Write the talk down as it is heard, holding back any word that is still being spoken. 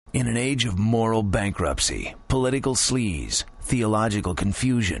In an age of moral bankruptcy, political sleaze, theological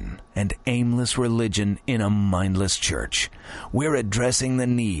confusion, and aimless religion in a mindless church, we're addressing the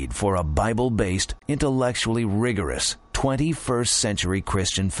need for a Bible-based, intellectually rigorous, 21st century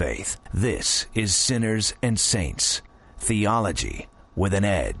Christian faith. This is Sinners and Saints, theology with an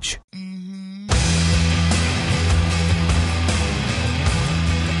edge.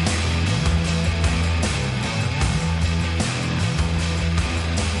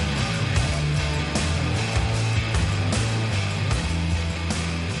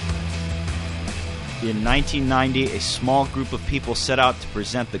 In 1990, a small group of people set out to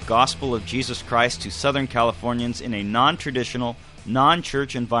present the gospel of Jesus Christ to Southern Californians in a non-traditional,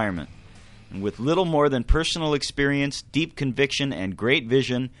 non-church environment. And with little more than personal experience, deep conviction, and great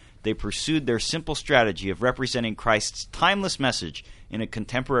vision, they pursued their simple strategy of representing Christ's timeless message in a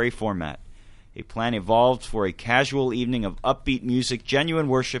contemporary format. A plan evolved for a casual evening of upbeat music, genuine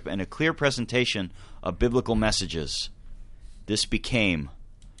worship, and a clear presentation of biblical messages. This became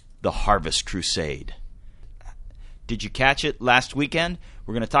the Harvest Crusade. Did you catch it last weekend?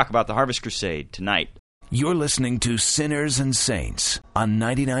 We're going to talk about the Harvest Crusade tonight. You're listening to Sinners and Saints on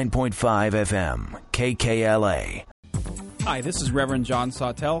 99.5 FM, KKLA. Hi, this is Reverend John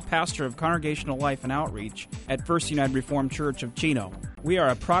Sawtell, pastor of Congregational Life and Outreach at First United Reformed Church of Chino. We are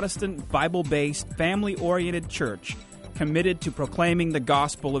a Protestant, Bible-based, family-oriented church committed to proclaiming the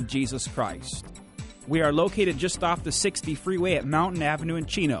gospel of Jesus Christ. We are located just off the 60 freeway at Mountain Avenue in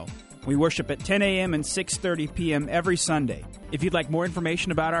Chino. We worship at 10 a.m. and 6:30 p.m. every Sunday. If you'd like more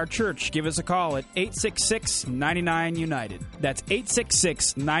information about our church, give us a call at 866-99-UNITED. That's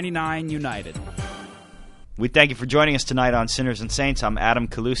 866-99-UNITED. We thank you for joining us tonight on Sinners and Saints. I'm Adam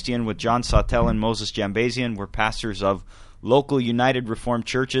Kalustian with John Sawtell and Moses Jambazian. We're pastors of local United Reformed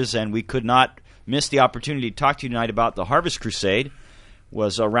churches, and we could not miss the opportunity to talk to you tonight about the Harvest Crusade.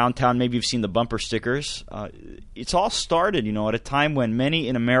 Was around town. Maybe you've seen the bumper stickers. It's all started, at a time when many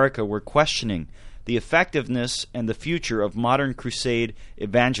in America were questioning the effectiveness and the future of modern crusade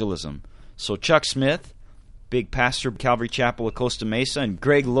evangelism. So Chuck Smith, big pastor of Calvary Chapel at Costa Mesa, and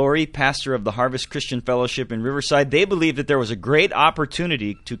Greg Laurie, pastor of the Harvest Christian Fellowship in Riverside, they believed that there was a great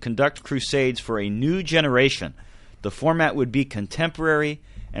opportunity to conduct crusades for a new generation. The format would be contemporary,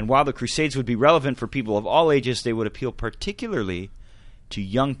 and while the crusades would be relevant for people of all ages, they would appeal particularly to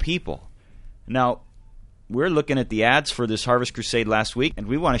young people. Now, we're looking at the ads for this Harvest Crusade last week, and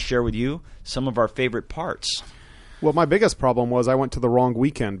we want to share with you some of our favorite parts. Well, my biggest problem was I went to the wrong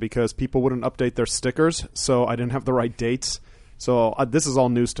weekend because people wouldn't update their stickers, so I didn't have the right dates. So this is all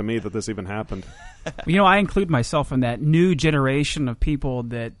news to me that this even happened. I include myself in that new generation of people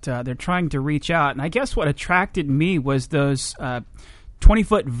that they're trying to reach out. And I guess what attracted me was those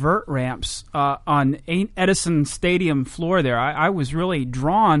 20-foot vert ramps on Edison Stadium floor there. I was really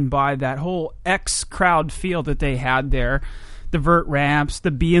drawn by that whole X-crowd feel that they had there. The vert ramps,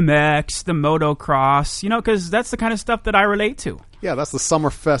 the BMX, the motocross, because that's the kind of stuff that I relate to. Yeah, that's the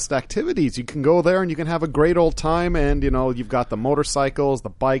Summerfest activities. You can go there and you can have a great old time, and, you've got the motorcycles, the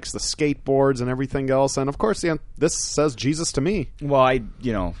bikes, the skateboards, and everything else. And, of course, this says Jesus to me. Well,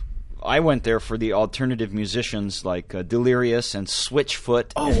 I went there for the alternative musicians like Delirious and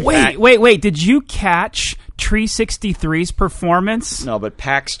Switchfoot. Oh, wait. Did you catch Tree 63's performance? No, but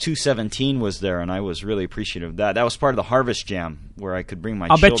PAX 217 was there, and I was really appreciative of that. That was part of the Harvest Jam where I could bring my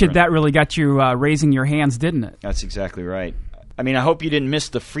children. I'll bet you that really got you raising your hands, didn't it? That's exactly right. I hope you didn't miss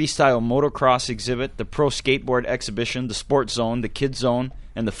the freestyle motocross exhibit, the pro skateboard exhibition, the sports zone, the kids zone,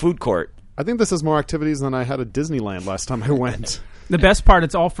 and the food court. I think this is more activities than I had at Disneyland last time I went. The best part,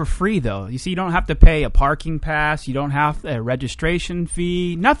 it's all for free, though. You see, you don't have to pay a parking pass. You don't have a registration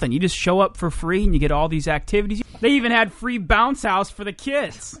fee. Nothing. You just show up for free, and you get all these activities. They even had free bounce house for the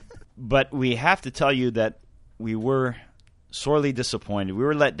kids. But we have to tell you that we were sorely disappointed. We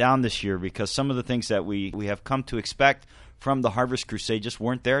were let down this year because some of the things that we have come to expect from the Harvest Crusade just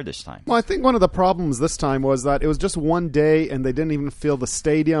weren't there this time. Well, I think one of the problems this time was that it was just one day and they didn't even fill the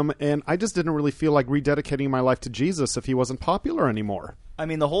stadium, and I just didn't really feel like rededicating my life to Jesus if he wasn't popular anymore.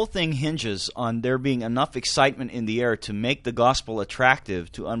 The whole thing hinges on there being enough excitement in the air to make the gospel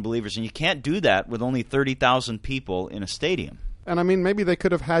attractive to unbelievers, and you can't do that with only 30,000 people in a stadium. And maybe they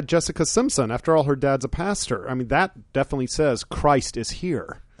could have had Jessica Simpson. After all, her dad's a pastor. That definitely says Christ is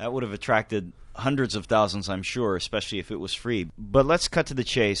here. That would have attracted hundreds of thousands, I'm sure, especially if it was free. But let's cut to the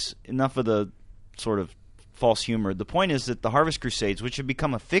chase. Enough of the sort of false humor. The point is that the Harvest Crusades, which have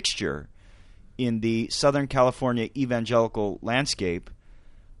become a fixture in the Southern California evangelical landscape,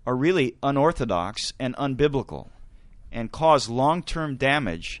 are really unorthodox and unbiblical and cause long-term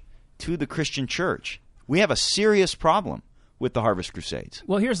damage to the Christian church. We have a serious problem with the Harvest Crusades?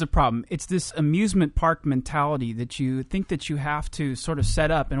 Well, here's the problem. It's this amusement park mentality that you think that you have to sort of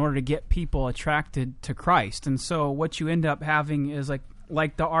set up in order to get people attracted to Christ. And so what you end up having is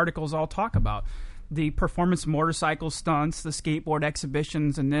like the articles all talk about. The performance motorcycle stunts, the skateboard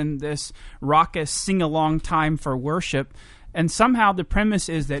exhibitions, and then this raucous sing-along time for worship. And somehow the premise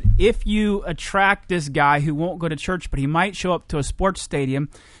is that if you attract this guy who won't go to church, but he might show up to a sports stadium,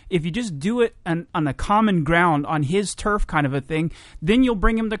 if you just do it on a common ground, on his turf kind of a thing, then you'll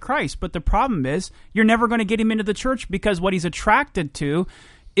bring him to Christ. But the problem is you're never going to get him into the church because what he's attracted to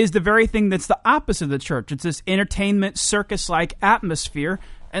is the very thing that's the opposite of the church. It's this entertainment, circus-like atmosphere.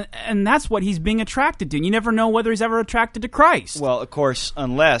 And that's what he's being attracted to. And you never know whether he's ever attracted to Christ. Well, of course,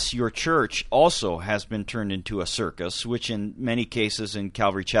 unless your church also has been turned into a circus, which in many cases in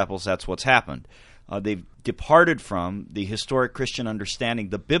Calvary chapels, that's what's happened. They've departed from the historic Christian understanding,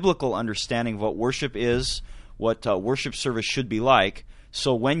 the biblical understanding of what worship is, what worship service should be like.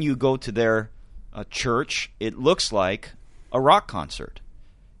 So when you go to their church, it looks like a rock concert.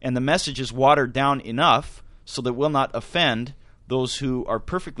 And the message is watered down enough so that it will not offend those who are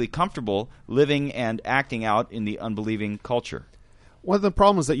perfectly comfortable living and acting out in the unbelieving culture. One of the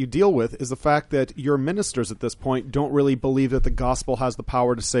problems that you deal with is the fact that your ministers at this point don't really believe that the gospel has the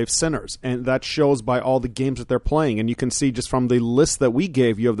power to save sinners. And that shows by all the games that they're playing. And you can see just from the list that we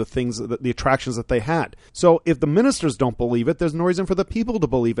gave you of the things, the attractions that they had. So if the ministers don't believe it, there's no reason for the people to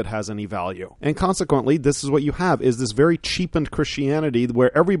believe it has any value. And consequently, this is what you have, is this very cheapened Christianity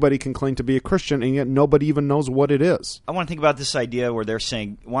where everybody can claim to be a Christian and yet nobody even knows what it is. I want to think about this idea where they're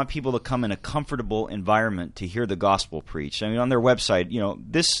saying, want people to come in a comfortable environment to hear the gospel preached. I mean, on their website,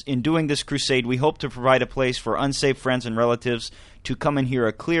 in doing this crusade, we hope to provide a place for unsaved friends and relatives to come and hear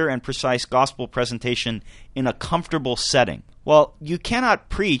a clear and precise gospel presentation in a comfortable setting. Well, you cannot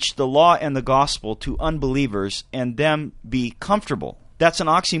preach the law and the gospel to unbelievers and them be comfortable. That's an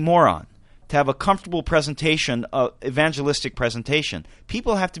oxymoron. To have a comfortable presentation, evangelistic presentation.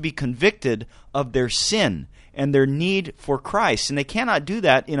 People have to be convicted of their sin and their need for Christ, and they cannot do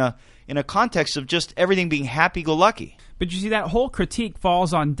that in a context of just everything being happy-go-lucky. But you see, that whole critique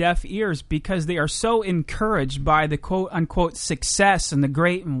falls on deaf ears because they are so encouraged by the quote-unquote success and the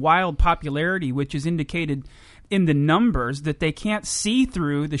great and wild popularity which is indicated in the numbers that they can't see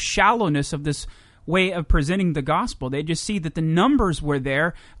through the shallowness of this way of presenting the gospel. They just see that the numbers were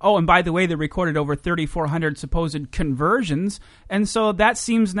there. Oh, and by the way, they recorded over 3,400 supposed conversions, and so that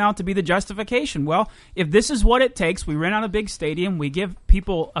seems now to be the justification. Well, if this is what it takes, we rent out a big stadium, we give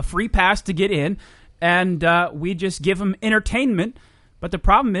people a free pass to get in, and we just give them entertainment. But the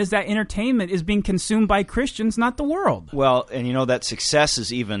problem is that entertainment is being consumed by Christians, not the world. Well, and you know that success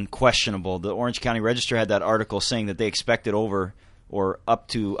is even questionable. The Orange County Register had that article saying that they expected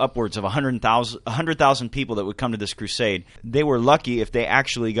upwards of 100,000 people that would come to this crusade. They were lucky if they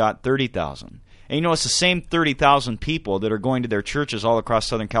actually got 30,000. And you know, it's the same 30,000 people that are going to their churches all across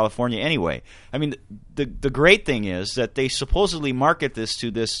Southern California anyway. I mean, the great thing is that they supposedly market this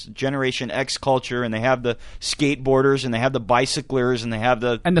to this Generation X culture, and they have the skateboarders, and they have the bicyclers, and they have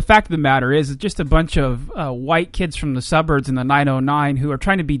the... And the fact of the matter is, it's just a bunch of white kids from the suburbs in the 909 who are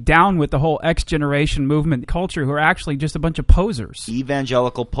trying to be down with the whole X generation movement culture, who are actually just a bunch of posers.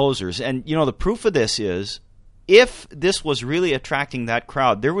 Evangelical posers. And, you know, the proof of this is, if this was really attracting that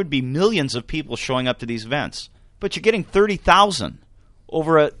crowd, there would be millions of people showing up to these events. But you're getting 30,000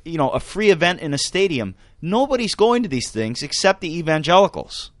 over a free event in a stadium. Nobody's going to these things except the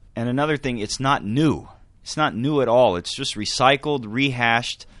evangelicals. And another thing, it's not new. It's not new at all. It's just recycled,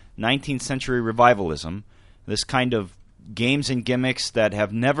 rehashed 19th century revivalism, this kind of games and gimmicks that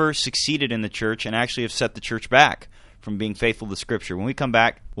have never succeeded in the church and actually have set the church back from being faithful to Scripture. When we come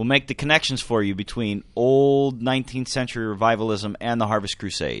back, we'll make the connections for you between old 19th century revivalism and the Harvest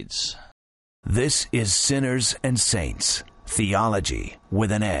Crusades. This is Sinners and Saints, theology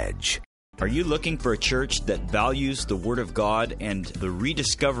with an edge. Are you looking for a church that values the Word of God and the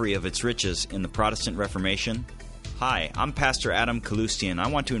rediscovery of its riches in the Protestant Reformation? Hi, I'm Pastor Adam Kalustian. I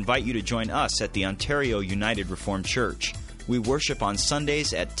want to invite you to join us at the Ontario United Reformed Church. We worship on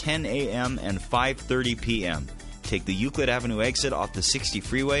Sundays at 10 a.m. and 5:30 p.m. Take the Euclid Avenue exit off the 60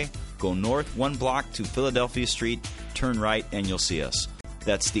 freeway, go north 1 block to Philadelphia Street, turn right, and you'll see us.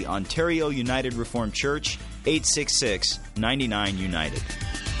 That's the Ontario United Reformed Church, 866-99 United.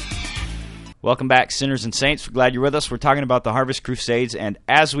 Welcome back, Sinners and Saints. We're glad you're with us. We're talking about the Harvest Crusades, and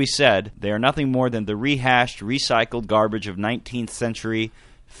as we said, they are nothing more than the rehashed, recycled garbage of 19th century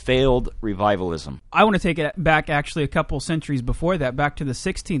failed revivalism. I want to take it back actually a couple centuries before that, back to the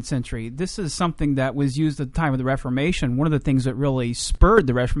 16th century. This is something that was used at the time of the Reformation. One of the things that really spurred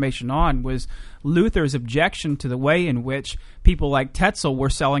the Reformation on was Luther's objection to the way in which people like Tetzel were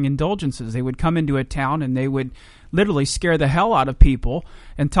selling indulgences. They would come into a town and they would literally scare the hell out of people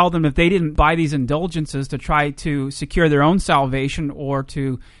and tell them if they didn't buy these indulgences to try to secure their own salvation or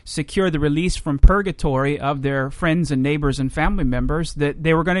to secure the release from purgatory of their friends and neighbors and family members, that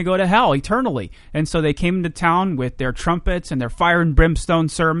they were going to go to hell eternally. And so they came into town with their trumpets and their fire and brimstone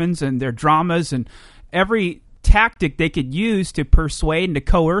sermons and their dramas and every tactic they could use to persuade and to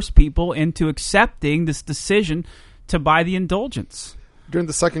coerce people into accepting this decision to buy the indulgence. During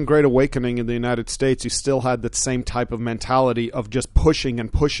the Second Great Awakening in the United States, you still had that same type of mentality of just pushing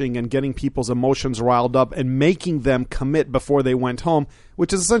and getting people's emotions riled up and making them commit before they went home,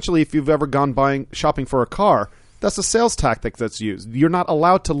 which is essentially, if you've ever gone shopping for a car, that's a sales tactic that's used. You're not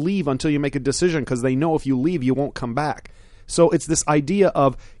allowed to leave until you make a decision because they know if you leave, you won't come back. So it's this idea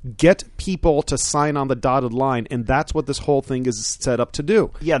of get people to sign on the dotted line, and that's what this whole thing is set up to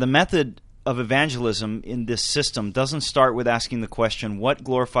do. Yeah, the method of evangelism in this system doesn't start with asking the question, what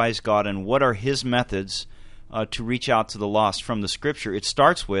glorifies God and what are His methods to reach out to the lost from the Scripture. It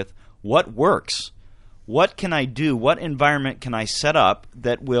starts with, what works? What can I do? What environment can I set up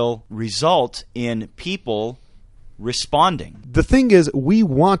that will result in people responding? The thing is, we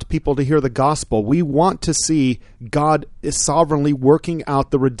want people to hear the gospel. We want to see God is sovereignly working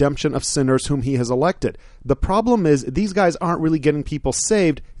out the redemption of sinners whom He has elected. The problem is, these guys aren't really getting people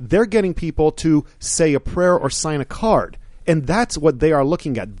saved. They're getting people to say a prayer or sign a card. And that's what they are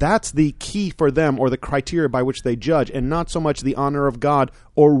looking at. That's the key for them, or the criteria by which they judge, and not so much the honor of God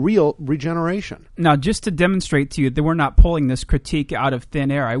or real regeneration. Now, just to demonstrate to you that we're not pulling this critique out of thin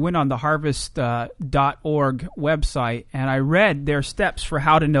air, I went on the harvest.org website, and I read their steps for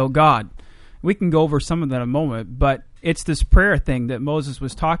how to know God. We can go over some of that in a moment, but it's this prayer thing that Moses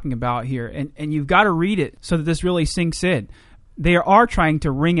was talking about here, and you've got to read it so that this really sinks in. They are trying to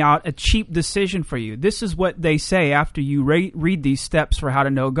wring out a cheap decision for you. This is what they say after you read these steps for how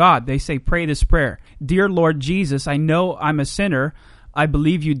to know God. They say, pray this prayer. Dear Lord Jesus, I know I'm a sinner. I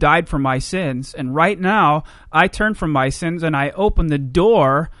believe you died for my sins. And right now, I turn from my sins and I open the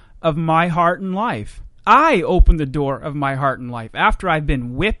door of my heart and life. I open the door of my heart and life. After I've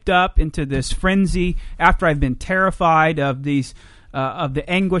been whipped up into this frenzy, after I've been terrified of these of the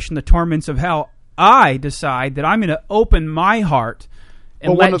anguish and the torments of hell, I decide that I'm going to open my heart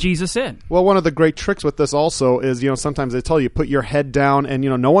and let Jesus in. Well, one of the great tricks with this also is, sometimes they tell you, put your head down and,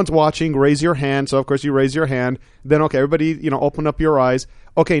 no one's watching, raise your hand. So, of course, you raise your hand. Then, okay, everybody, open up your eyes.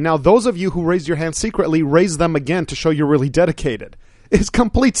 Okay, now those of you who raised your hand secretly, raise them again to show you're really dedicated. It's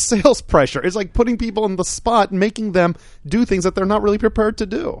complete sales pressure. It's like putting people on the spot, making them do things that they're not really prepared to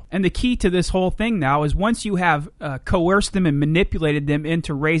do. And the key to this whole thing now is once you have coerced them and manipulated them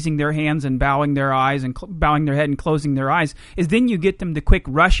into raising their hands and bowing their eyes and bowing their head and closing their eyes, is then you get them to quick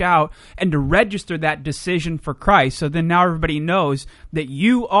rush out and to register that decision for Christ. So then now everybody knows that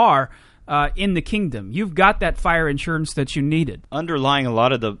you are in the kingdom. You've got that fire insurance that you needed. Underlying a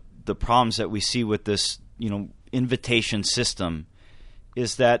lot of the problems that we see with this, invitation system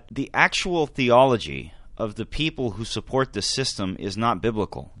is that the actual theology of the people who support this system is not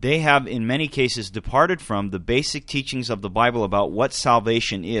biblical. They have, in many cases, departed from the basic teachings of the Bible about what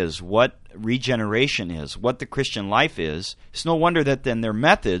salvation is, what regeneration is, what the Christian life is. It's no wonder that then their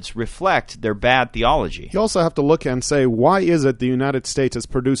methods reflect their bad theology. You also have to look and say, why is it the United States has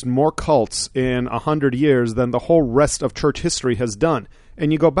produced more cults in 100 years than the whole rest of church history has done?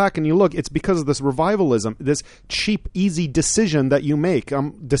 And you go back and you look, it's because of this revivalism, this cheap, easy decision that you make.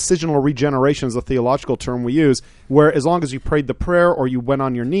 Decisional regeneration is a theological term we use, where as long as you prayed the prayer or you went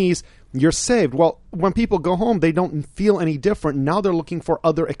on your knees, you're saved. Well, when people go home, they don't feel any different. Now they're looking for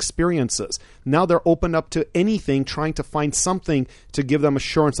other experiences. Now they're open up to anything, trying to find something to give them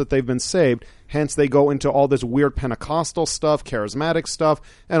assurance that they've been saved. Hence, they go into all this weird Pentecostal stuff, charismatic stuff,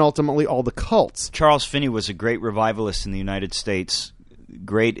 and ultimately all the cults. Charles Finney was a great revivalist in the United States.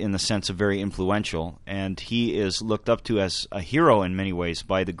 Great in the sense of very influential, and he is looked up to as a hero in many ways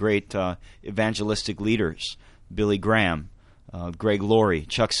by the great evangelistic leaders, Billy Graham, Greg Laurie,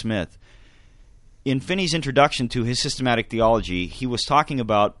 Chuck Smith. In Finney's introduction to his systematic theology, he was talking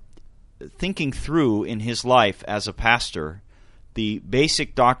about thinking through in his life as a pastor the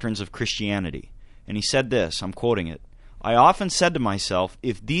basic doctrines of Christianity. And he said this, I'm quoting it, "I often said to myself,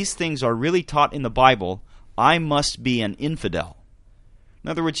 if these things are really taught in the Bible, I must be an infidel." In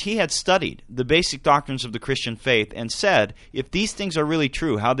other words, he had studied the basic doctrines of the Christian faith and said, if these things are really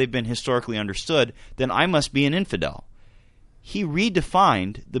true, how they've been historically understood, then I must be an infidel. he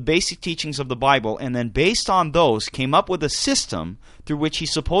redefined the basic teachings of the Bible, and then based on those came up with a system through which he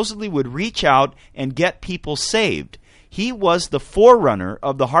supposedly would reach out and get people saved. He was the forerunner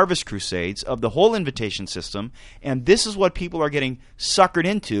of the Harvest Crusades, of the whole invitation system, and this is what people are getting suckered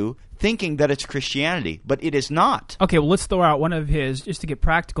into, thinking that it's Christianity, but it is not. Okay, well, let's throw out one of his, just to get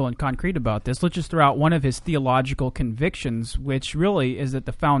practical and concrete about this, let's just throw out one of his theological convictions, which really is at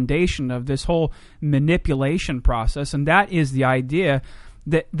the foundation of this whole manipulation process, and that is the idea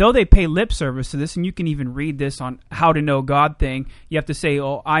that though they pay lip service to this, and you can even read this on How to Know God thing, you have to say,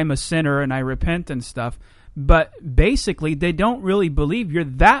 oh, I'm a sinner and I repent and stuff, but basically they don't really believe you're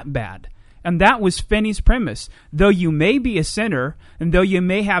that bad. And that was Finney's premise. Though you may be a sinner, and though you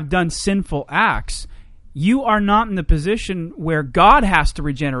may have done sinful acts, you are not in the position where God has to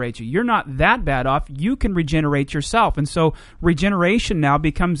regenerate you. You're not that bad off. You can regenerate yourself. And so regeneration now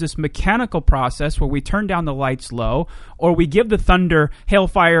becomes this mechanical process where we turn down the lights low, or we give the thunder,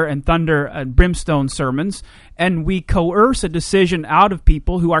 hailfire and thunder and brimstone sermons, and we coerce a decision out of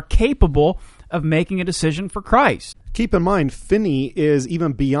people who are capable of making a decision for Christ. Keep in mind, Finney is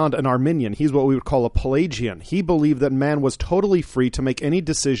even beyond an Arminian. He's what we would call a Pelagian. He believed that man was totally free to make any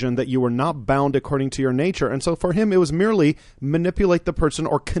decision, that you were not bound according to your nature. And so for him, it was merely manipulate the person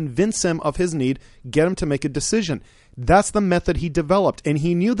or convince him of his need, get him to make a decision. That's the method he developed, and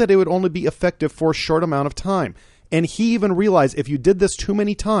he knew that it would only be effective for a short amount of time. And he even realized if you did this too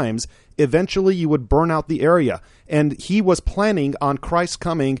many times, eventually you would burn out the area. And he was planning on Christ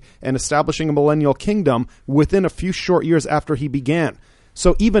coming and establishing a millennial kingdom within a few short years after he began.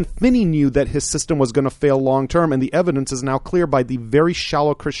 So even Finney knew that his system was going to fail long term, and the evidence is now clear by the very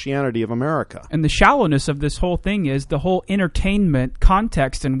shallow Christianity of America. And the shallowness of this whole thing is the whole entertainment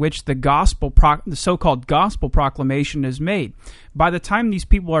context in which the the so-called gospel proclamation is made. By the time these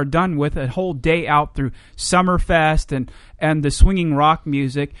people are done with a whole day out through Summerfest and the swinging rock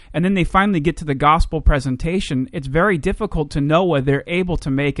music, and then they finally get to the gospel presentation, it's very difficult to know whether they're able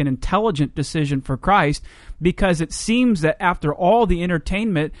to make an intelligent decision for Christ, because it seems that after all the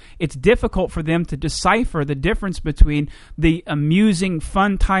entertainment, it's difficult for them to decipher the difference between the amusing,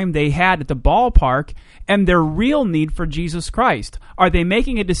 fun time they had at the ballpark and their real need for Jesus Christ. Are they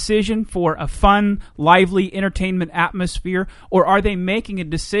making a decision for a fun, lively entertainment atmosphere, or are they making a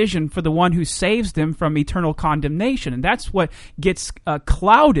decision for the one who saves them from eternal condemnation? And that's what gets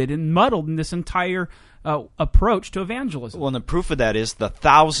clouded and muddled in this entire approach to evangelism. Well, and the proof of that is the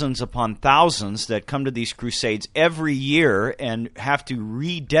thousands upon thousands that come to these crusades every year and have to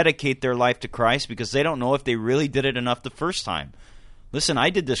rededicate their life to Christ because they don't know if they really did it enough the first time. Listen, I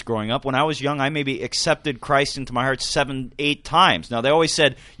did this growing up. When I was young, I maybe accepted Christ into my heart 7, 8 times. Now, they always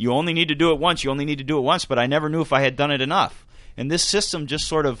said, you only need to do it once, but I never knew if I had done it enough. And this system just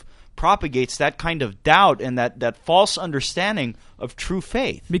sort of propagates that kind of doubt and that false understanding of true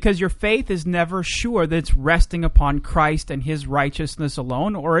faith. Because your faith is never sure that it's resting upon Christ and His righteousness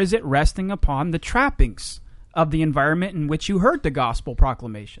alone, or is it resting upon the trappings of the environment in which you heard the gospel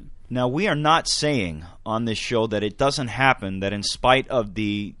proclamation? Now, we are not saying on this show that it doesn't happen, that in spite of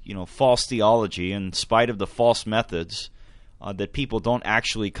the false theology, in spite of the false methods, that people don't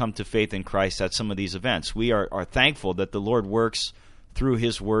actually come to faith in Christ at some of these events. We are thankful that the Lord works through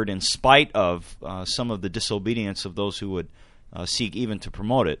His Word in spite of some of the disobedience of those who would seek even to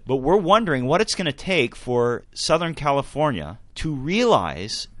promote it. But we're wondering what it's going to take for Southern California to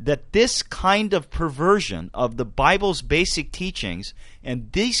realize that this kind of perversion of the Bible's basic teachings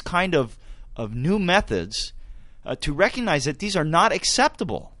and these kind of new methods, to recognize that these are not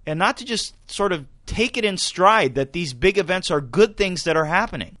acceptable, and not to just sort of take it in stride that these big events are good things that are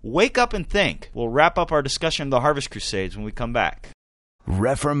happening. Wake up and think. We'll wrap up our discussion of the Harvest Crusades when we come back.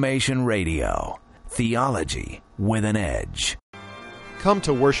 Reformation Radio. Theology with an edge. Come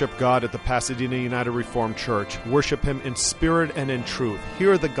to worship God at the Pasadena United Reformed Church. Worship Him in spirit and in truth.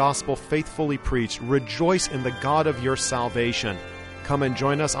 Hear the gospel faithfully preached. Rejoice in the God of your salvation. Come and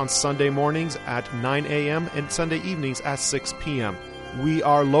join us on Sunday mornings at 9 a.m. and Sunday evenings at 6 p.m. We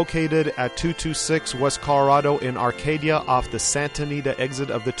are located at 226 West Colorado in Arcadia off the Santa Anita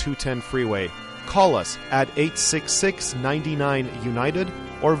exit of the 210 freeway. Call us at 866-99-UNITED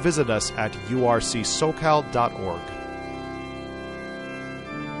or visit us at urcsocal.org.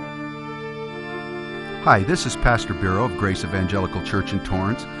 Hi, this is Pastor Bureau of Grace Evangelical Church in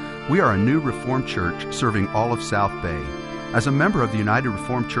Torrance. We are a new Reformed church serving all of South Bay. As a member of the United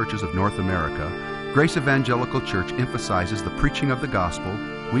Reformed Churches of North America, Grace Evangelical Church emphasizes the preaching of the gospel,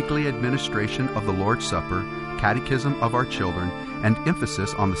 weekly administration of the Lord's Supper, catechism of our children, and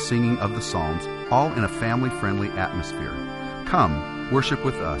emphasis on the singing of the Psalms, all in a family-friendly atmosphere. Come, worship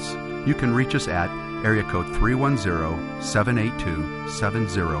with us. You can reach us at area code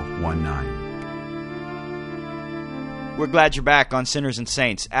 310-782-7019. We're glad you're back on Sinners and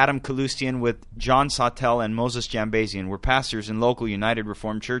Saints. Adam Kaloostian with John Sawtelle and Moses Jambazian. We're pastors in local United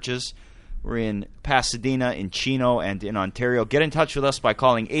Reformed churches. We're in Pasadena, in Chino, and in Ontario. Get in touch with us by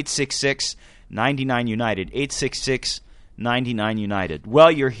calling 866-99-UNITED, 866-99-UNITED.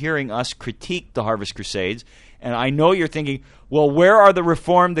 Well, you're hearing us critique the Harvest Crusades, and I know you're thinking, well, where are the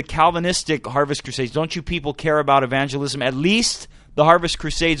Reformed, the Calvinistic Harvest Crusades? Don't you people care about evangelism? At least the Harvest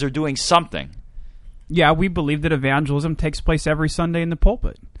Crusades are doing something. Yeah, we believe that evangelism takes place every Sunday in the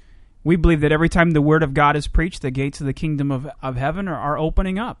pulpit. We believe that every time the Word of God is preached, the gates of the kingdom of heaven are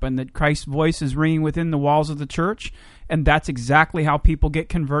opening up, and that Christ's voice is ringing within the walls of the church, and that's exactly how people get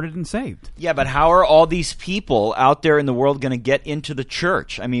converted and saved. Yeah, but how are all these people out there in the world going to get into the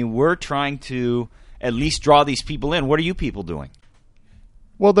church? I mean, we're trying to at least draw these people in. What are you people doing?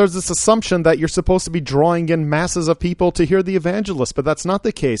 Well, there's this assumption that you're supposed to be drawing in masses of people to hear the evangelist, but that's not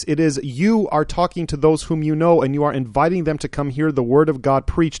the case. It is you are talking to those whom you know, and you are inviting them to come hear the Word of God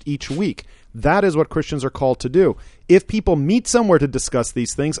preached each week. That is what Christians are called to do. If people meet somewhere to discuss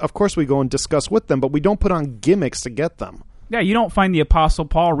these things, of course we go and discuss with them, but we don't put on gimmicks to get them. Yeah, you don't find the Apostle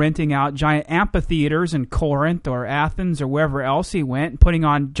Paul renting out giant amphitheaters in Corinth or Athens or wherever else he went, putting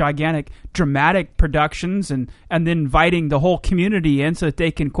on gigantic dramatic productions and then inviting the whole community in so that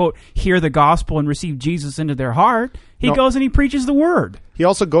they can, quote, hear the gospel and receive Jesus into their heart. He goes and he preaches the word. He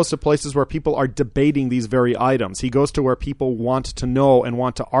also goes to places where people are debating these very items. He goes to where people want to know and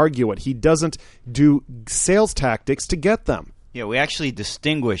want to argue it. He doesn't do sales tactics to get them. Yeah, we actually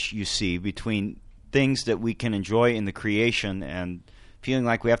distinguish, you see, between things that we can enjoy in the creation and feeling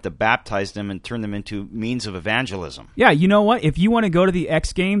like we have to baptize them and turn them into means of evangelism. Yeah, you know what? If you want to go to the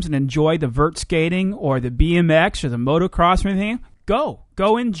X Games and enjoy the vert skating or the BMX or the motocross or anything, go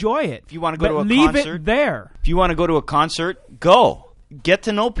enjoy it. If you want to go to a leave concert, it there. If you want to go to a concert, go. Get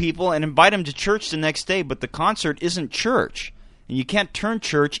to know people and invite them to church the next day, but the concert isn't church. And you can't turn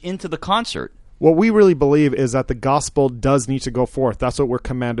church into the concert. What we really believe is that the gospel does need to go forth. That's what we're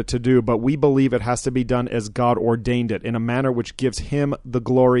commanded to do, but we believe it has to be done as God ordained it, in a manner which gives Him the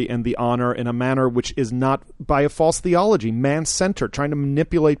glory and the honor, in a manner which is not by a false theology, man-centered, trying to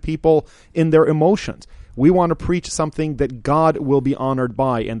manipulate people in their emotions. We want to preach something that God will be honored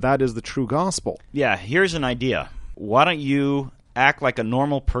by, and that is the true gospel. Yeah, here's an idea. Why don't you act like a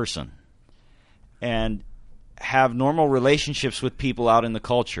normal person and have normal relationships with people out in the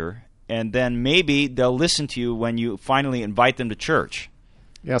culture, and then maybe they'll listen to you when you finally invite them to church.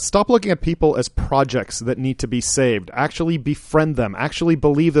 Yeah, stop looking at people as projects that need to be saved. Actually befriend them. Actually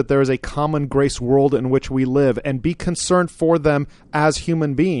believe that there is a common grace world in which we live, and be concerned for them as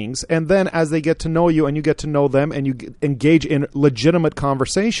human beings. And then as they get to know you and you get to know them and you engage in legitimate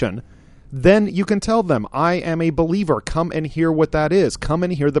conversation, then you can tell them, I am a believer. Come and hear what that is. Come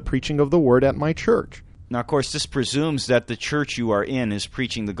and hear the preaching of the word at my church. Now, of course, this presumes that the church you are in is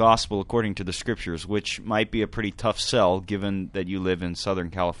preaching the gospel according to the Scriptures, which might be a pretty tough sell given that you live in Southern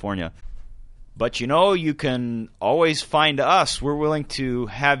California. But, you can always find us. We're willing to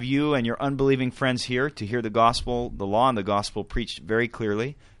have you and your unbelieving friends here to hear the gospel, the law and the gospel preached very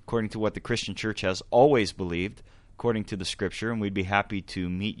clearly, according to what the Christian church has always believed, according to the Scripture, and we'd be happy to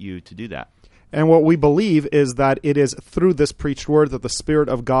meet you to do that. And what we believe is that it is through this preached word that the Spirit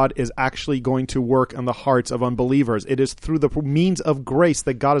of God is actually going to work in the hearts of unbelievers. It is through the means of grace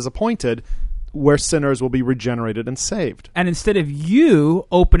that God has appointed where sinners will be regenerated and saved. And instead of you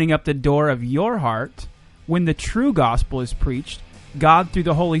opening up the door of your heart, when the true gospel is preached, God through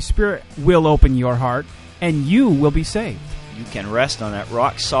the Holy Spirit will open your heart and you will be saved. You can rest on that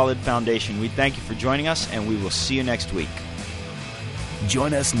rock-solid foundation. We thank you for joining us, and we will see you next week.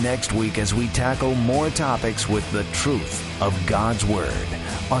 Join us next week as we tackle more topics with the truth of God's Word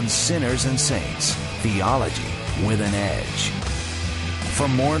on Sinners and Saints, Theology with an Edge. For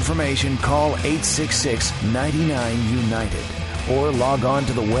more information, call 866-99-UNITED or log on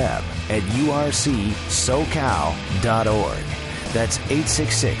to the web at urcsocal.org. That's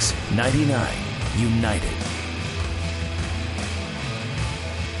 866-99-UNITED.